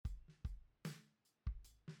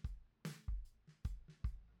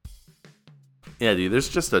Yeah, dude, there's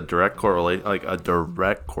just a direct correlation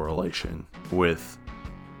with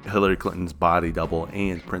Hillary Clinton's body double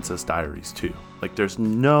and Princess Diaries too. Like, there's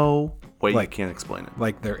no way you can't explain it.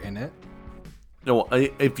 Like they're in it? No,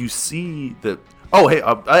 if you see the... Oh,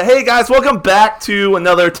 hey guys, welcome back to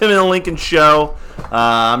another Timon and Lincoln show.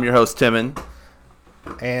 I'm your host, Timon.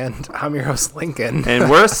 And I'm your host, Lincoln. And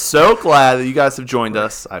we're so glad that you guys have joined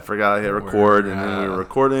us. I forgot I hit record, and then we were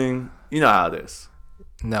recording. You know how it is.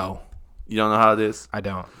 No. You don't know how it is? I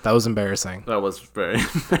don't. That was embarrassing. That was very...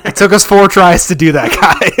 It took us 4 tries to do that,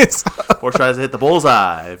 guys. 4 tries to hit the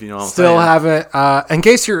bullseye, if you know what I'm Still saying. haven't. In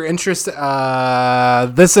case you're interested,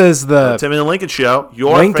 this is the Timon and Lincoln show,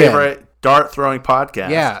 your Lincoln. favorite dart-throwing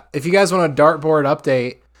podcast. Yeah. If you guys want a dartboard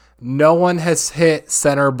update, no one has hit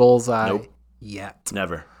center bullseye yet.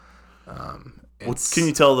 Never. Can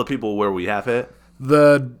you tell the people where we have hit?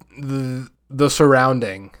 The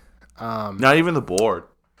surrounding. Not even the board.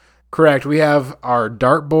 Correct. We have our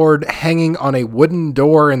dartboard hanging on a wooden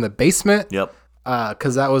door in the basement. Yep.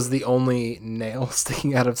 Because that was the only nail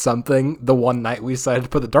sticking out of something the one night we decided to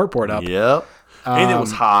put the dartboard up. Yep. And it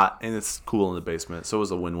was hot, and it's cool in the basement, so it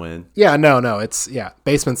was a win-win. Yeah, no.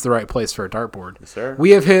 Basement's the right place for a dartboard. Yes, sir.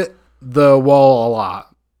 We have hit the wall a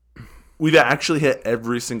lot. We've actually hit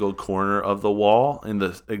every single corner of the wall in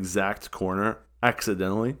the exact corner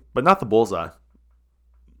accidentally, but not the bullseye.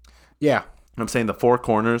 Yeah. I'm saying the 4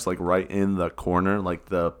 corners, like right in the corner, like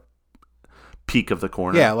the peak of the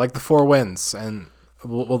corner. Yeah, like the 4 wins and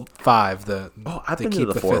 5. I've been to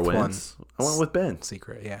the 4 wins. I went with Ben.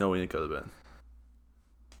 Secret, yeah. No, we didn't go to Ben.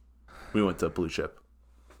 We went to Blue Chip,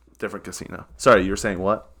 different casino. Sorry, you were saying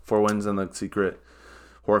what? 4 wins and the secret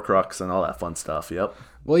Horcrux and all that fun stuff. Yep.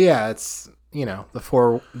 Well, yeah, it's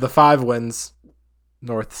the 5 wins,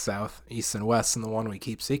 north, south, east, and west, and the one we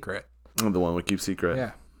keep secret. The one we keep secret.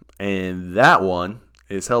 Yeah. And that one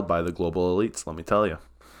is held by the global elites, let me tell you.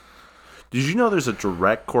 Did you know there's a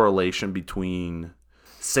direct correlation between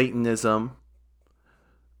Satanism,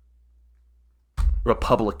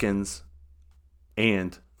 Republicans,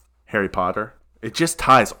 and Harry Potter? It just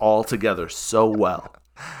ties all together so well.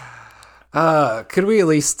 Could we at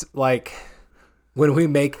least, when we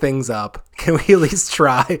make things up, can we at least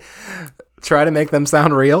try to make them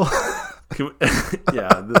sound real?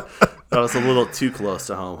 Yeah. That was a little too close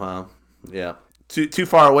to home, huh? Yeah. Too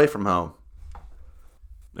far away from home.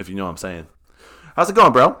 If you know what I'm saying. How's it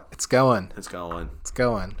going, bro? It's going. It's going.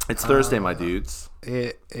 It's Thursday, my dudes.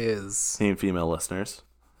 It is. And female listeners.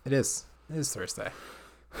 It is. It is Thursday.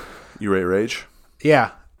 You ready to rage?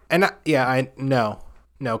 Yeah. And no,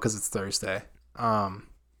 because it's Thursday. I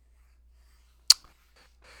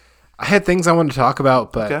had things I wanted to talk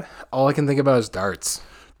about, but all I can think about is darts.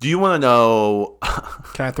 Do you want to know...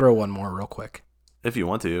 Can I throw one more real quick? If you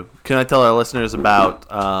want to. Can I tell our listeners about...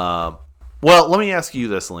 well, let me ask you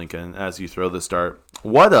this, Lincoln, as you throw this dart.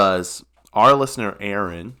 What does our listener,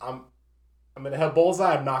 Aaron... I'm going to have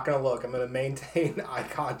bullseye. I'm not going to look. I'm going to maintain eye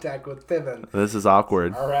contact with Timon. This is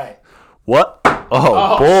awkward. All right. What?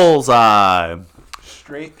 Oh, bullseye.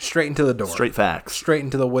 Straight into the door. Straight facts. Straight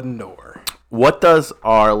into the wooden door. What does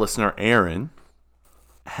our listener, Aaron...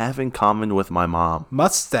 have in common with my mom?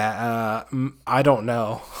 Mustache. I don't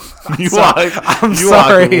know. I'm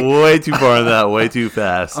sorry. Walked way too far on that, way too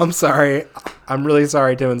fast. I'm sorry. I'm really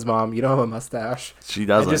sorry, Timon's mom. You don't have a mustache. She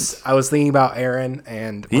doesn't. I was thinking about Aaron,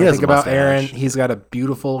 and when I think about Aaron, he's got a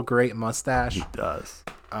beautiful, great mustache. He does.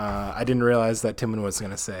 I didn't realize that Timon was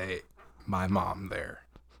going to say my mom there.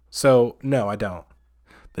 So, no, I don't.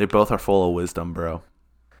 They both are full of wisdom, bro.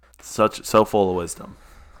 So full of wisdom.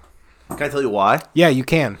 Can I tell you why? Yeah, you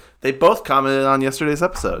can. They both commented on yesterday's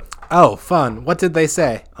episode. Oh, fun. What did they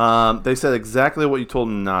say? They said exactly what you told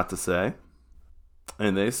them not to say.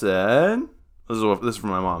 And they said, this is from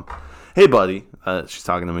my mom. Hey, buddy. She's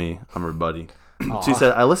talking to me. I'm her buddy. Aww. She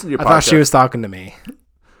said, I listened to your podcast. I thought she was talking to me.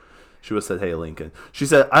 She would have said, hey, Lincoln. She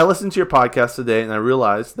said, I listened to your podcast today, and I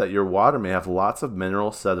realized that your water may have lots of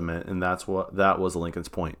mineral sediment, and that was Lincoln's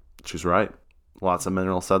point. She's right. Lots of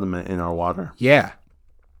mineral sediment in our water. Yeah.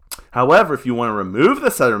 However, if you want to remove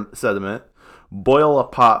the sediment, boil a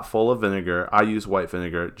pot full of vinegar. I use white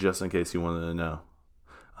vinegar just in case you wanted to know.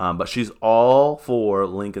 But she's all for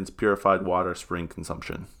Lincoln's purified water spring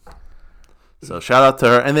consumption. So shout out to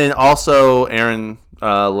her. And then also Aaron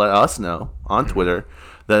let us know on Twitter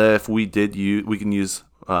that if we can use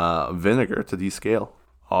vinegar to descale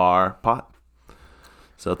our pot.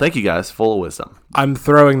 So thank you guys. Full of wisdom. I'm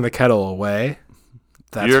throwing the kettle away.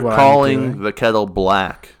 You're calling the kettle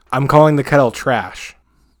black. I'm calling the kettle trash.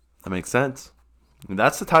 That makes sense. And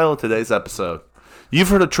that's the title of today's episode. You've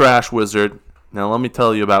heard of Trash Wizard. Now let me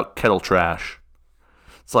tell you about Kettle Trash.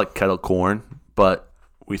 It's like kettle corn, but but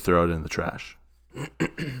we throw it in the trash.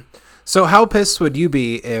 So how pissed would you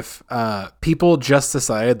be if people just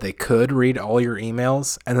decided they could read all your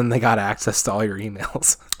emails and then they got access to all your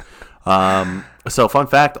emails? So fun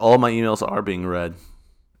fact, all my emails are being read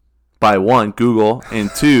by one, Google, and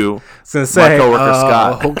two, my coworker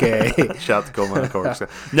Scott. Okay. Shout out to my coworker Scott.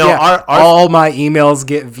 No, yeah, all my emails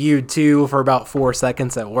get viewed too for about 4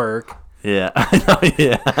 seconds at work. Yeah, I know.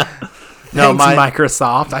 Yeah. Thanks,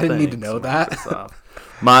 Microsoft. I didn't need to know that.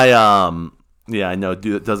 My yeah, I know. Do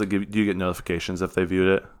you get notifications if they viewed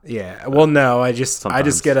it? Yeah. Well, no. I just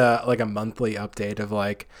get a monthly update of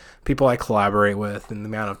like people I collaborate with and the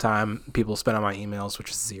amount of time people spend on my emails,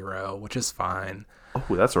 which is 0, which is fine.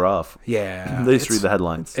 Oh, that's rough. Yeah. They just read the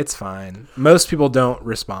headlines. It's fine. Most people don't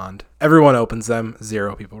respond. Everyone opens them.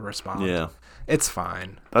 0 people respond. Yeah. It's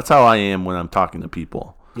fine. That's how I am when I'm talking to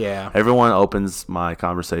people. Yeah. Everyone opens my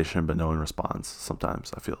conversation, but no one responds.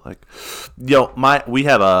 Sometimes I feel like, we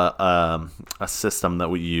have a system that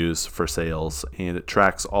we use for sales, and it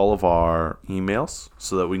tracks all of our emails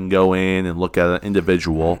so that we can go in and look at an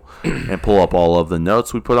individual and pull up all of the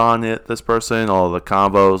notes we put on it. This person, all the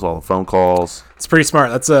combos, all the phone calls. It's pretty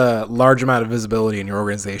smart. That's a large amount of visibility in your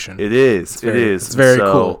organization. It is. It's very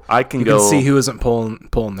cool. I can go see who isn't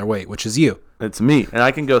pulling their weight, which is you. It's me, and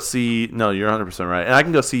I can go see. No, you're 100% right. And I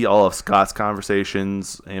can go see all of Scott's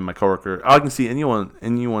conversations and my coworker. I can see anyone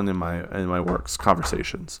in my work's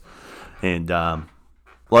conversations. And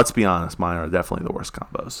let's be honest, mine are definitely the worst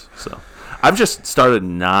combos. So I've just started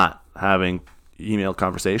not having email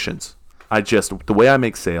conversations. The way I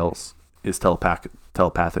make sales is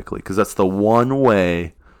telepathically, because that's the one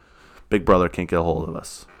way Big Brother can't get a hold of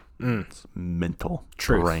us. It's mental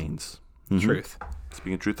brains. Mm-hmm. Truth.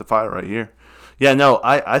 Speaking truth to fire right here. Yeah, no,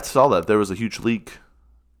 I saw that there was a huge leak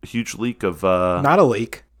of not a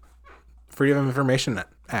leak. Freedom of Information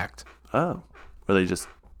Act. Oh, where they just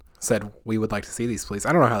said we would like to see these, please.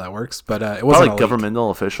 I don't know how that works, but it wasn't like governmental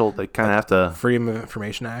official. They kind of have to. Freedom of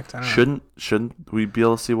Information Act. I don't know. Shouldn't we be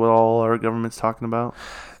able to see what all our government's talking about?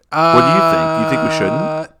 What do you think? You think we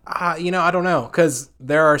shouldn't? I don't know, because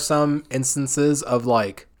there are some instances of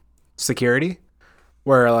like security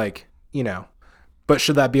where like but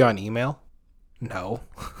should that be on email? No.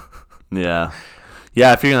 Yeah.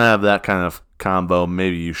 If you're gonna have that kind of combo,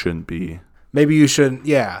 maybe you shouldn't be. Maybe you shouldn't.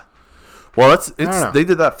 Yeah. Well, it's they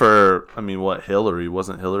did that for. I mean, what Hillary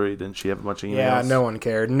wasn't Hillary? Didn't she have a bunch of emails? Yeah. No one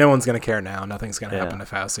cared. No one's gonna care now. Nothing's gonna happen to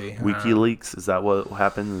Fauci. WikiLeaks, is that what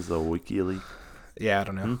happened? Is the WikiLeaks? Yeah, I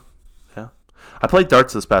don't know. Yeah. I played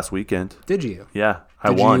darts this past weekend. Did you? Yeah, I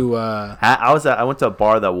won. I went to a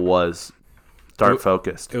bar that was dart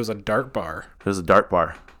focused. It was a dart bar. It was a dart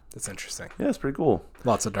bar. That's interesting. Yeah, it's pretty cool.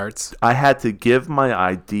 Lots of darts. I had to give my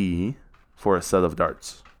ID for a set of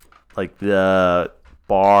darts. Like the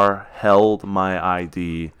bar held my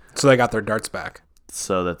ID. So they got their darts back.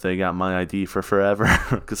 So that they got my ID for forever.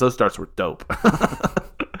 Because those darts were dope.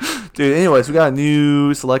 Dude, anyways, we got a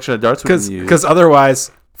new selection of darts we can use. Because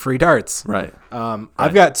otherwise, free darts. Right.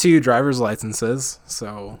 I've got 2 driver's licenses,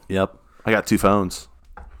 so. Yep. I got 2 phones.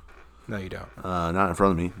 No, you don't. Not in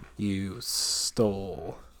front of me. You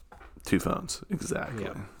stole 2 phones. Exactly.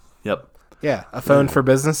 Yep. Yeah, a phone for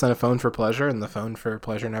business and a phone for pleasure, and the phone for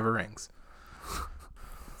pleasure never rings.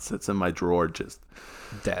 It sits in my drawer just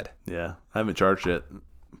dead. Yeah, I haven't charged it.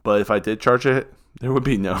 But if I did charge it, there would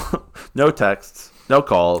be no texts, no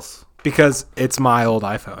calls. Because it's my old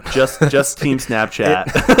iPhone. Just Team Snapchat.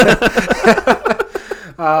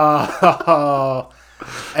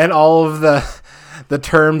 And all of the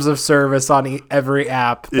terms of service on every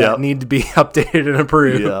app that need to be updated and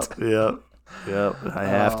approved. Yep. I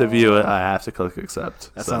have to view it. I have to click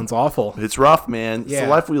accept. That sounds awful. It's rough, man. It's the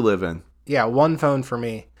life we live in. Yeah, one phone for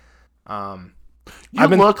me. You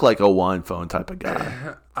look like a one phone type of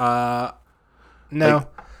guy. No. Like,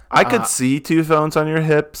 I could see 2 phones on your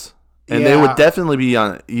hips, and they would definitely be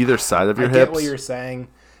on either side of your hips. I get what you're saying.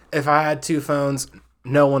 If I had 2 phones,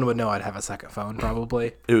 no one would know I'd have a second phone,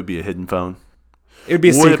 probably. It would be a hidden phone. It would be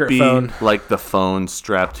a secret phone. Would it be like the phone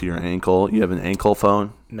strapped to your ankle? You have an ankle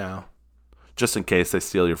phone? No. Just in case they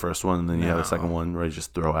steal your first one, and then you have a second one where you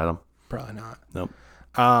just throw at them? Probably not. Nope.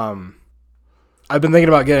 I've been thinking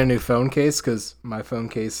about getting a new phone case because my phone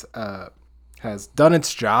case has done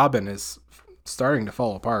its job and is starting to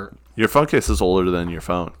fall apart. Your phone case is older than your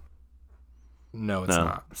phone. No, it's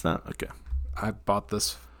not. It's not. Okay. I bought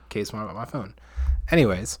this case when I bought my phone.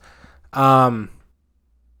 Anyways,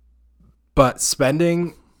 but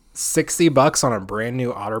spending $60 on a brand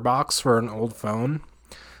new OtterBox for an old phone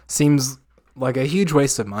seems like a huge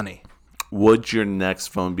waste of money. Would your next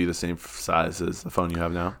phone be the same size as the phone you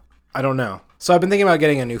have now? I don't know. So I've been thinking about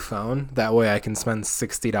getting a new phone. That way I can spend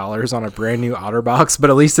 $60 on a brand new OtterBox, but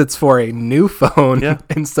at least it's for a new phone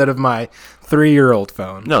instead of my 3-year-old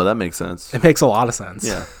phone. No, that makes sense. It makes a lot of sense.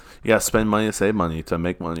 Yeah. You got to spend money to save money to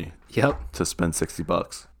make money. Yep. To spend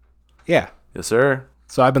 $60. Yeah. Yes, sir.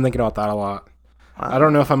 So I've been thinking about that a lot. Wow. I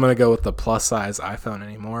don't know if I'm going to go with the plus size iPhone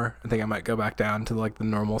anymore. I think I might go back down to like the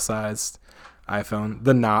normal sized iPhone,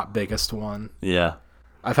 the not biggest one. Yeah.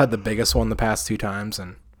 I've had the biggest one the past 2 times,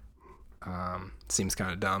 and it seems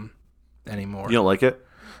kind of dumb anymore. You don't like it?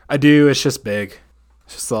 I do. It's just big.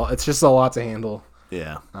 It's just a lot to handle.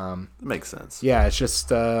 Yeah. It makes sense. Yeah, it's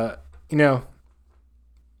just all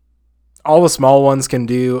the small ones can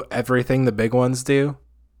do everything the big ones do.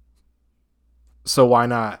 So why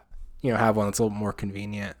not, have one that's a little more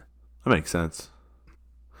convenient? That makes sense.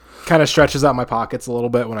 Kind of stretches out my pockets a little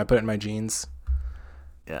bit when I put it in my jeans.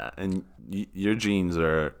 Yeah, and your jeans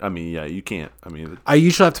are. I mean, yeah, you can't. I mean, I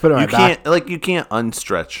usually have to put it in my back. You can't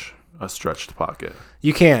unstretch a stretched pocket.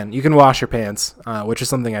 You can wash your pants, which is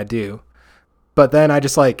something I do. But then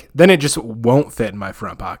then it just won't fit in my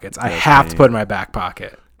front pockets. I have to put it in my back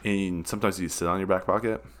pocket. And sometimes you sit on your back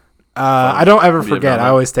pocket. I don't ever forget. I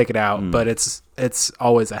always take it out, but it's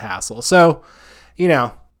always a hassle. So,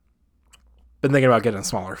 been thinking about getting a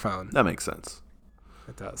smaller phone. That makes sense.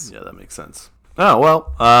 It does. Yeah, that makes sense. Oh,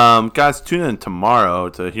 well, guys, tune in tomorrow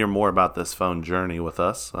to hear more about this phone journey with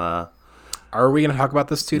us. Are we going to talk about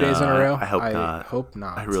this 2 days in a row? I hope not. Hope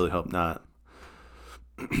not. I really hope not.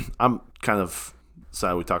 I'm kind of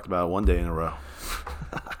sad we talked about it 1 day in a row.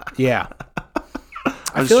 Yeah.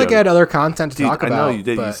 I feel like I had other content to talk about. I know you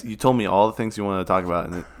did. You told me all the things you wanted to talk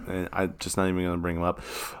about, and I'm just not even going to bring them up.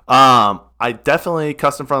 I definitely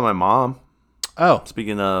cussed in front of my mom. Oh.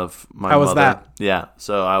 Speaking of my mother. How was that? Yeah.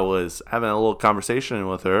 So I was having a little conversation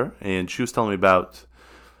with her, and she was telling me about,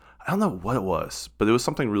 I don't know what it was, but it was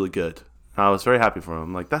something really good. And I was very happy for him.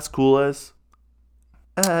 I'm like, that's cool as.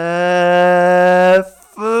 Oh,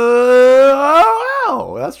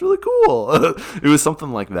 that's really cool. It was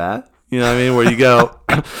something like that. You know what I mean? Where you go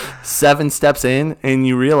 7 steps in and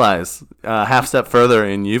you realize half step further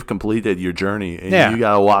and you've completed your journey and you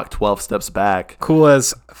got to walk 12 steps back. Cool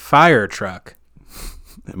as fire truck.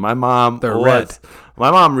 And my mom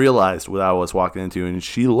realized what I was walking into and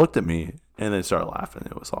she looked at me and then started laughing.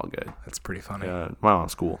 It was all good. That's pretty funny. My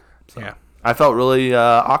mom's cool. So. Yeah. I felt really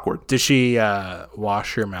awkward. Did she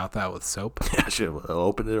wash your mouth out with soap? Yeah, she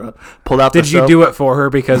opened it up, pulled out the soap. Did you do it for her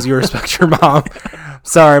because you respect your mom?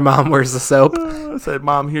 Sorry, Mom, where's the soap? I said,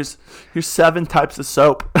 Mom, here's 7 types of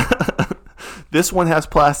soap. This one has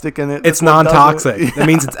plastic in it. It's non-toxic. Yeah. That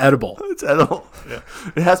means it's edible. It's edible. Yeah.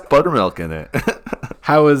 It has buttermilk in it.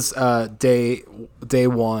 How was day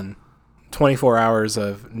 1, 24 hours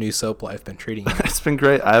of new soap life been treating you? It's been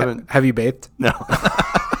great. I haven't. Have you bathed? No.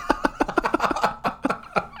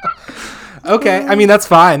 Okay, I mean that's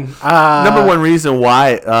fine. Number one reason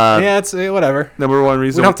why. Yeah, it's whatever. Number one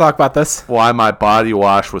reason we don't talk about this. Why my body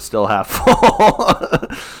wash was still half full.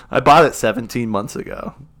 I bought it 17 months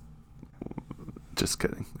ago. Just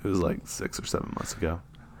kidding. It was like 6 or 7 months ago.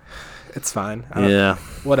 It's fine. Yeah.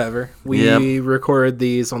 Whatever. We recorded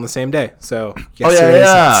these on the same day, so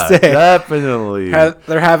definitely.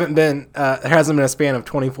 There hasn't been a span of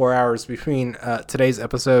 24 hours between today's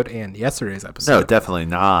episode and yesterday's episode. No, definitely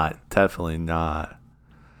not. Definitely not.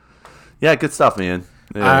 Yeah, good stuff, man.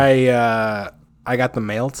 Yeah. I got the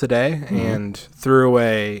mail today and threw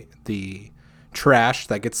away the trash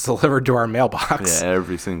that gets delivered to our mailbox. Yeah,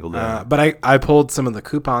 every single day. But I pulled some of the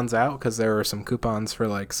coupons out because there were some coupons for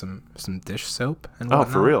like some dish soap and whatnot. Oh,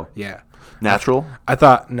 for real? Yeah. Natural? I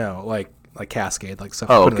thought no, like Cascade, like stuff.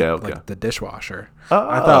 Okay. Like the dishwasher. Oh.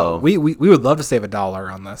 I thought we would love to save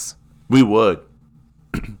 $1 on this. We would.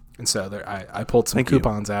 And so I pulled some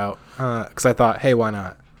coupons out because I thought, hey, why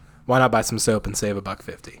not? Why not buy some soap and save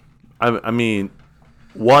 $1.50? I mean,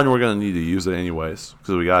 one, we're going to need to use it anyways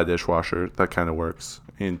because we got a dishwasher. That kind of works.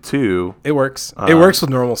 And 2, it works. It works with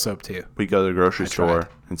normal soap too. We go to the grocery store,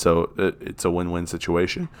 and so it's a win-win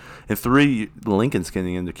situation. And 3, Lincoln's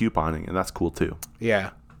getting into couponing, and that's cool too.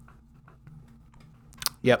 Yeah.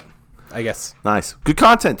 Yep. I guess. Nice. Good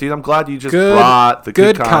content, dude. I'm glad you just brought the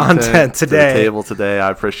good content today to the table today.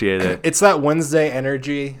 I appreciate it. It's that Wednesday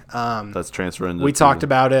energy. That's transferring. We talked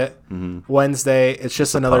about it. Mm-hmm. Wednesday. It's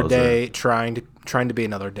just another day trying to be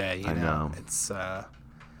another day. I know. It's. I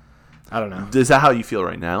don't know. Is that how you feel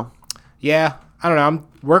right now? Yeah. I don't know.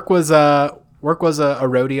 Work was a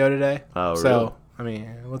rodeo today. Oh, really? So I mean,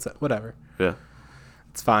 whatever. Yeah.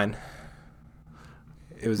 It's fine.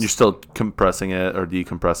 You're still compressing it or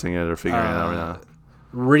decompressing it or figuring it out right now?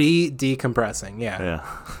 Decompressing, yeah. Yeah.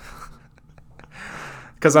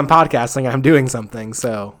 because I'm podcasting, I'm doing something.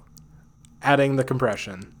 So adding the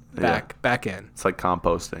compression back in. It's like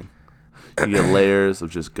composting. You get layers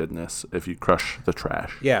of just goodness if you crush the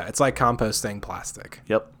trash. Yeah, it's like composting plastic.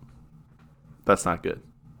 Yep. That's not good.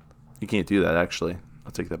 You can't do that, actually.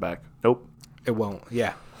 I'll take that back. Nope. It won't.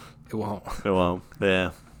 Yeah, it won't. It won't.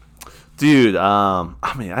 Yeah. Dude, I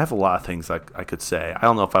have a lot of things I could say. I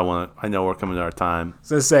don't know if I want to. I know we're coming to our time. I was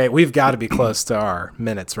going to say, we've got to be close to our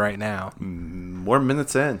minutes right now. We're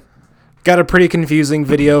minutes in. Got a pretty confusing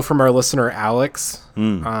video from our listener, Alex.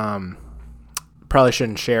 Probably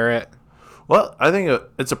shouldn't share it. Well, I think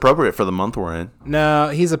it's appropriate for the month we're in. No,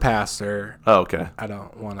 he's a pastor. Oh, okay. I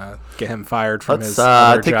don't want to get him fired from his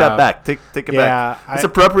other take job. That back. Take it back. It's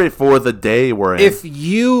appropriate for the day we're in. If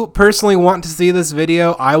you personally want to see this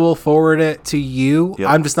video, I will forward it to you. Yep.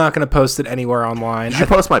 I'm just not going to post it anywhere online. Did you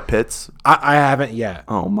post my pits? I haven't yet.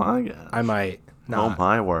 Oh, my God. I might not. Oh,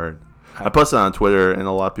 my word. I posted it on Twitter, and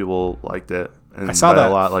a lot of people liked it. And I saw that.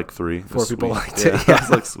 A lot, like 3. 4 people liked it. Yeah. I was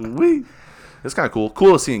like, sweet. It's kind of cool.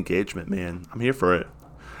 Cool to see engagement, man. I'm here for it.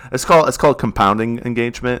 It's called compounding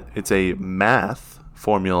engagement. It's a math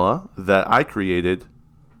formula that I created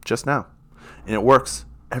just now, and it works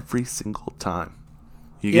every single time.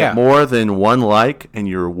 You get more than one like, and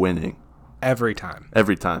you're winning every time.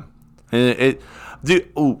 Every time. And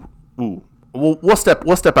we'll step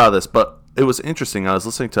out of this, but it was interesting. I was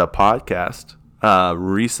listening to a podcast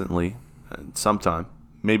recently, sometime.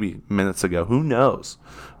 Maybe minutes ago, who knows?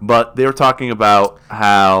 But they were talking about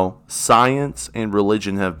how science and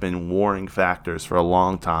religion have been warring factors for a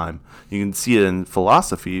long time. You can see it in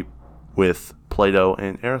philosophy with Plato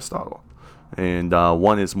and Aristotle. And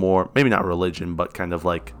one is more, maybe not religion, but kind of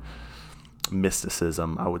like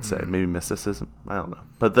mysticism, I would say. Maybe mysticism? I don't know.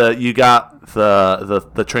 But you got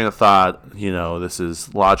the train of thought, this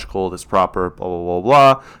is logical, this is proper, blah, blah, blah,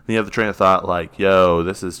 blah. And you have the train of thought like, yo,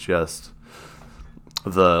 this is just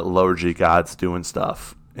the lower G gods doing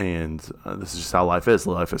stuff, and this is just how life is.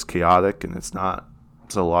 Life is chaotic, and it's not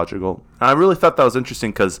so logical. And I really thought that was interesting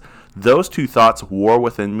because those two thoughts war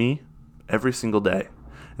within me every single day,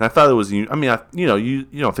 and I thought it was. You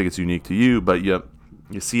don't think it's unique to you, but you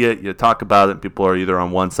see it, you talk about it, and people are either on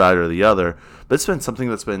one side or the other. But it's been something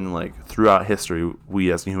that's been like throughout history.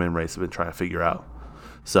 We as the human race have been trying to figure out.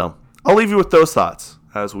 So I'll leave you with those thoughts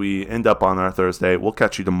as we end up on our Thursday. We'll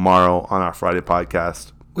catch you tomorrow on our Friday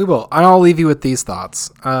podcast. We will. And I'll leave you with these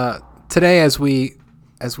thoughts. Today, as we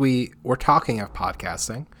were talking of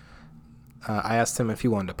podcasting, I asked him if he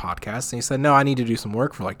wanted to podcast, and he said, no, I need to do some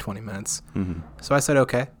work for like 20 minutes. Mm-hmm. So I said,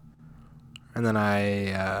 okay. And then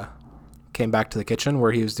I came back to the kitchen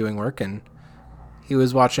where he was doing work, and he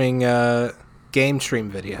was watching game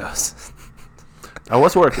stream videos. I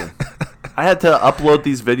was working. I had to upload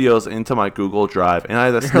these videos into my Google Drive, and I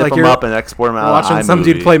had to snip them up and export them out. Watching some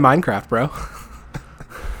dude play Minecraft, bro.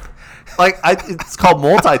 It's called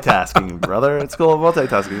multitasking, brother. It's called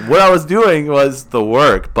multitasking. What I was doing was the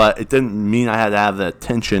work, but it didn't mean I had to have the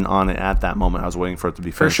attention on it at that moment. I was waiting for it to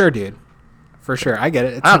be finished. For sure, dude. For sure, I get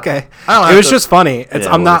it. It's okay. It was just funny.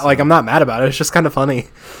 I'm not mad about it. It's just kind of funny.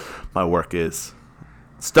 My work is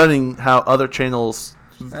studying how other channels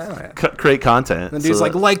create content. And dude's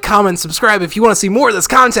like, comment, subscribe if you want to see more of this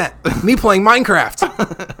content. Me playing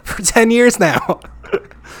Minecraft for 10 years now.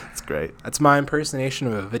 It's great. That's my impersonation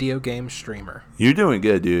of a video game streamer. You're doing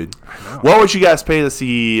good, dude. I know. What would you guys pay to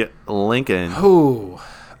see Lincoln? Ooh,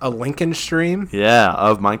 a Lincoln stream? Yeah,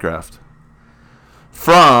 of Minecraft.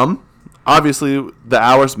 From, obviously, the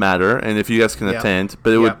hours matter, and if you guys can attend,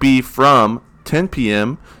 but it would be from 10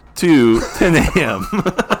 p.m. to 10 a.m.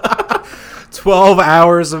 12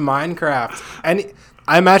 hours of Minecraft. And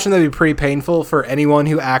I imagine that'd be pretty painful for anyone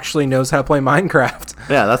who actually knows how to play Minecraft.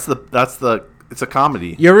 Yeah, it's a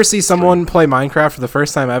comedy. You ever see someone play Minecraft for the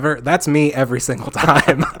first time ever? That's me every single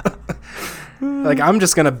time. Like, I'm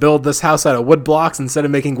just going to build this house out of wood blocks instead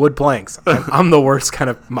of making wood planks. I'm the worst kind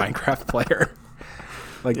of Minecraft player.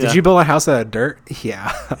 Like, did you build a house out of dirt?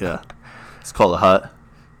 Yeah. Yeah. It's called a hut.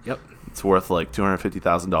 Yep. It's worth like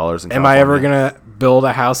 $250,000. Am I ever going to build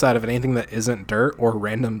a house out of anything that isn't dirt or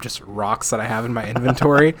random just rocks that I have in my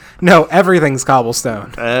inventory? No, everything's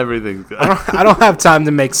cobblestone. Everything's I don't have time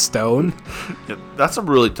to make stone. Yeah, that's a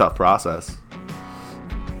really tough process.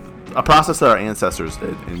 A process that our ancestors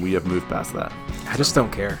did, and we have moved past that. I just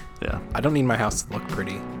don't care. Yeah. I don't need my house to look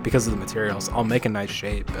pretty because of the materials. I'll make a nice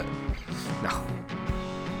shape, but no.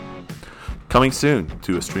 Coming soon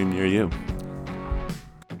to a stream near you.